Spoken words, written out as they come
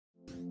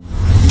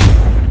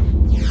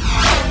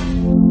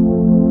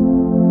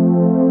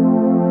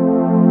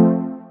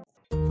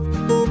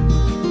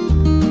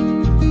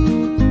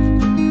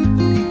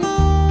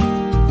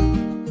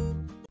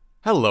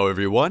Hello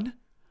everyone!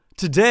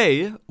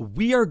 Today,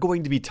 we are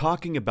going to be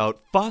talking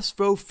about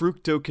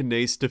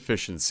Phosphofructokinase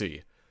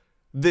deficiency.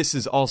 This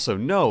is also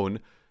known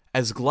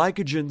as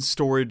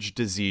Glycogen-Storage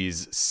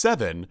Disease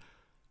VII,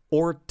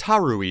 or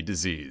Tarui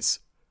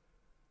disease.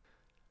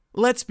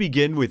 Let's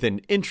begin with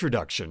an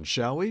introduction,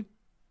 shall we?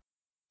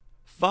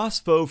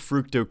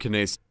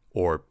 Phosphofructokinase,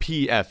 or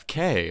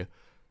PFK,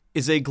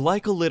 is a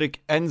glycolytic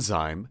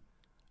enzyme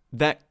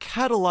that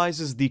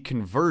catalyzes the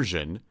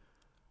conversion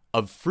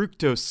of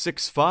fructose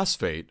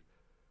 6-phosphate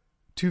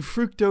to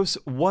fructose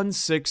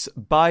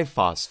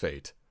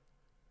 1,6-biphosphate.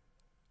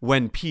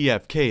 When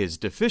PFK is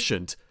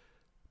deficient,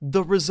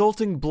 the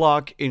resulting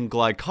block in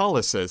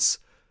glycolysis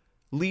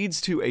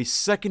leads to a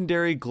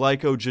secondary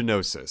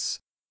glycogenosis.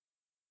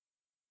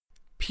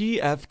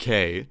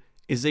 PFK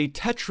is a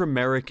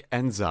tetrameric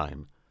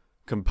enzyme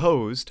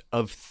composed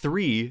of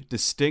 3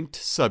 distinct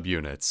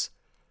subunits: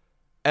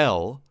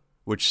 L,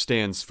 which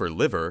stands for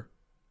liver,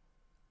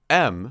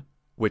 M,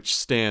 which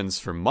stands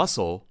for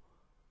muscle,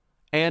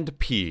 and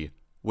P,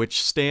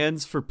 which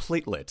stands for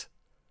platelet.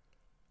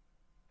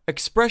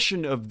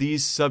 Expression of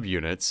these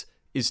subunits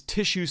is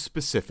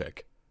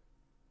tissue-specific.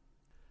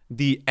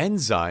 The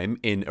enzyme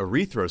in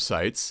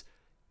erythrocytes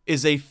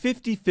is a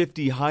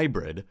 50-50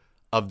 hybrid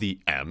of the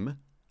M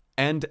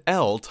and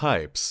L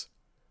types.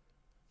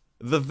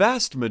 The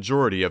vast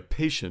majority of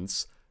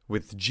patients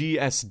with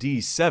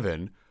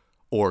GSD7,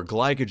 or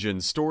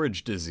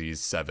Glycogen-Storage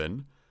Disease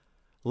VII,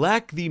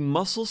 lack the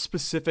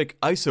muscle-specific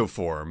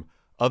isoform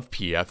of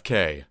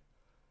PFK.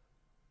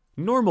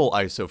 Normal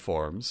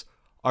isoforms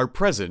are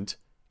present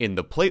in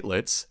the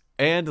platelets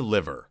and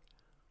liver.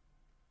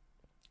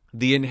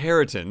 The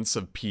inheritance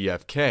of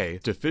PFK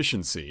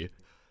deficiency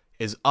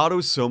is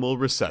autosomal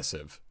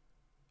recessive.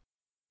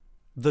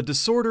 The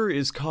disorder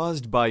is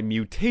caused by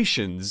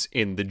mutations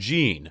in the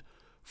gene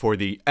for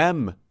the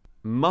M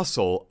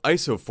muscle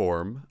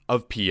isoform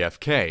of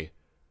PFK,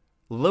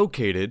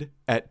 located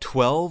at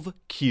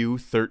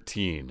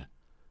 12q13.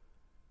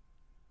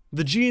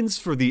 The genes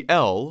for the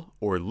L,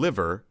 or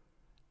liver,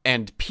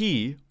 and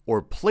P,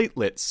 or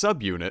platelet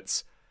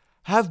subunits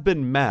have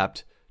been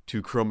mapped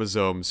to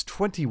chromosomes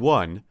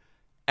 21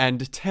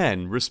 and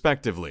 10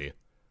 respectively.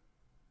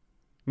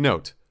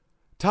 Note,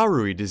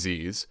 Tarui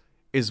disease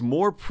is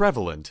more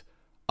prevalent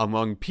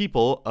among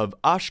people of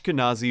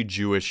Ashkenazi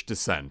Jewish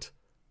descent.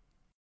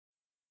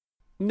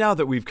 Now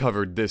that we've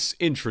covered this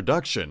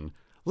introduction,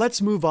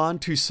 let's move on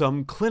to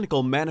some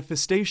clinical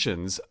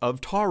manifestations of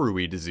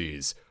Tarui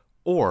disease,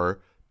 or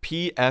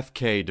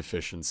PFK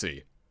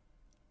deficiency.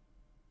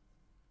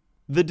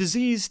 The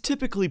disease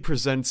typically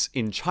presents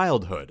in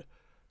childhood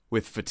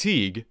with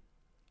fatigue,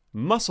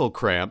 muscle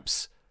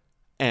cramps,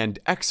 and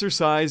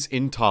exercise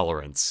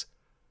intolerance.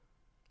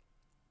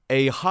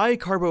 A high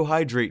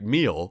carbohydrate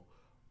meal,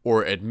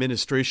 or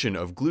administration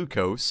of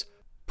glucose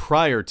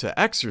prior to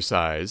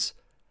exercise,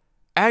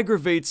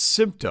 aggravates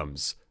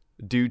symptoms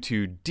due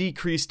to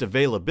decreased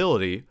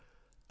availability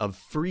of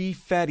free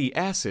fatty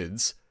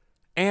acids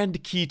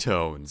and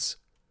ketones.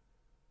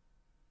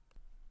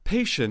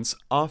 Patients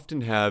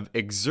often have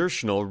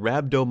exertional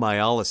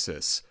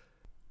rhabdomyolysis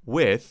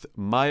with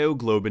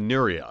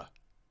myoglobinuria.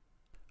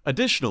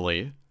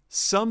 Additionally,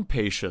 some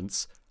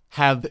patients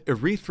have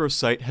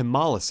erythrocyte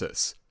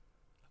haemolysis,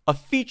 a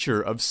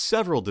feature of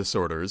several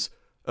disorders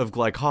of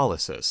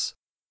glycolysis.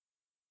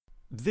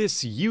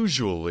 This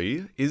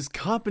usually is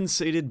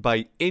compensated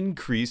by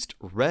increased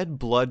red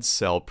blood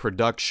cell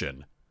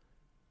production.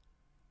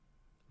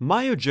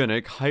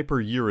 Myogenic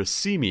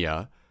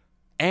hyperuricemia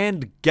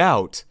and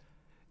gout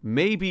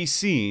may be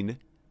seen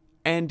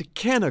and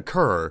can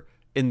occur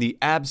in the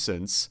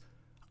absence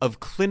of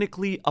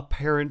clinically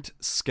apparent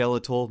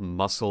skeletal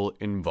muscle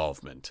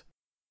involvement.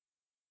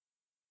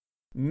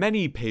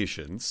 Many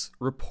patients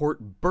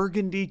report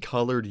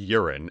burgundy-colored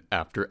urine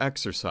after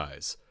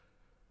exercise.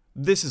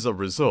 This is a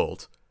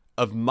result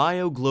of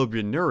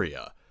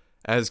myoglobinuria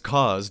as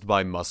caused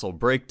by muscle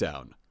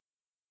breakdown.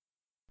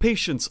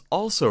 Patients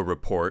also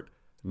report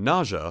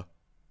nausea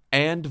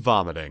and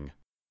vomiting.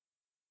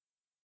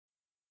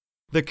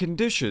 The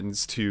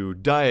conditions to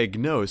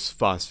diagnose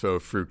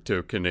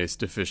phosphofructokinase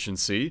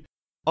deficiency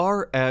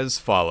are as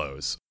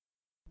follows.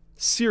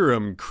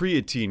 Serum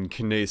creatine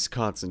kinase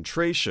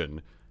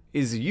concentration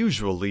is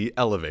usually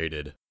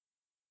elevated.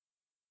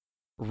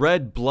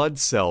 Red blood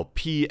cell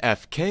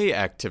PFK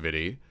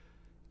activity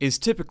is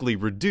typically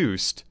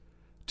reduced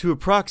to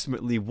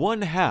approximately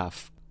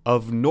 1/2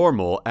 of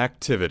normal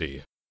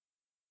activity.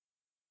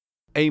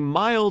 A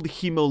mild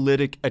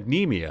haemolytic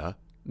anemia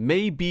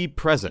may be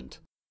present,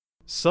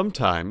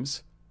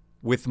 sometimes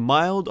with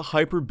mild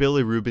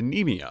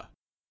hyperbilirubinemia.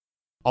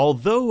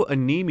 Although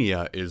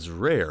anemia is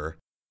rare,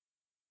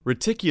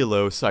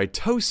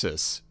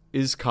 reticulocytosis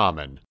is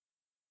common.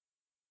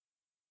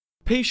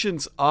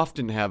 Patients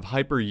often have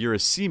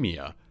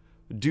hyperuricemia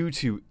due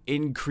to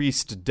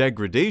increased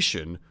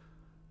degradation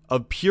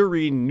of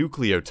purine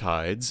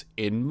nucleotides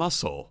in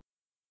muscle.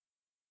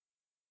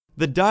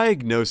 The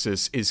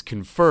diagnosis is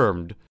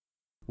confirmed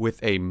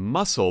with a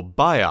muscle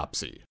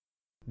biopsy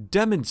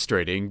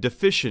demonstrating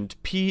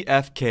deficient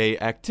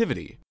PFK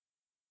activity,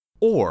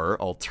 or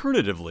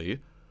alternatively,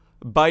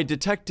 by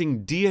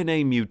detecting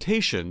DNA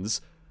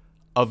mutations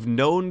of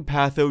known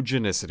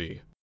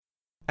pathogenicity.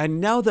 And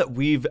now that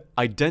we've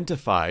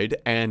identified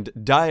and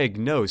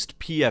diagnosed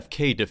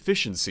PFK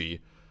deficiency,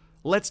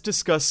 let's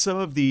discuss some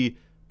of the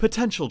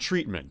potential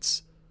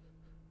treatments.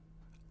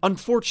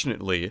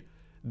 Unfortunately,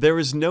 there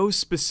is no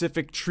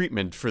specific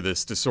treatment for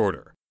this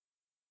disorder.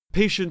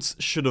 Patients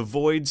should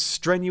avoid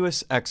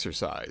strenuous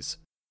exercise.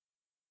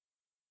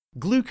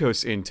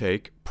 Glucose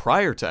intake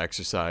prior to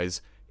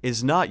exercise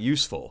is not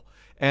useful,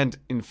 and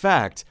in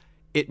fact,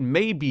 it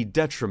may be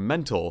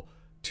detrimental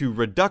to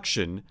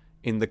reduction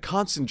in the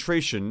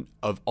concentration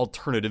of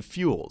alternative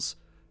fuels,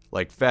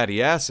 like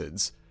fatty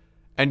acids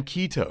and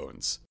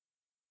ketones.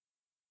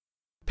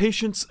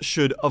 Patients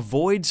should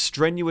avoid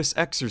strenuous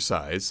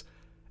exercise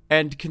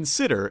and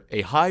consider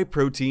a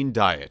high-protein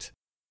diet.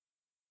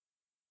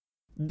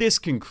 This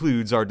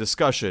concludes our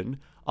discussion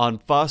on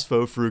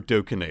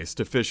phosphofructokinase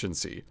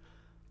deficiency.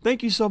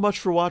 Thank you so much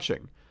for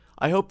watching.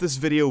 I hope this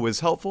video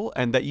was helpful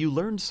and that you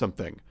learned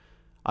something.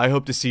 I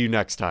hope to see you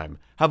next time.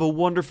 Have a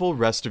wonderful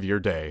rest of your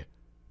day.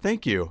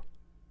 Thank you.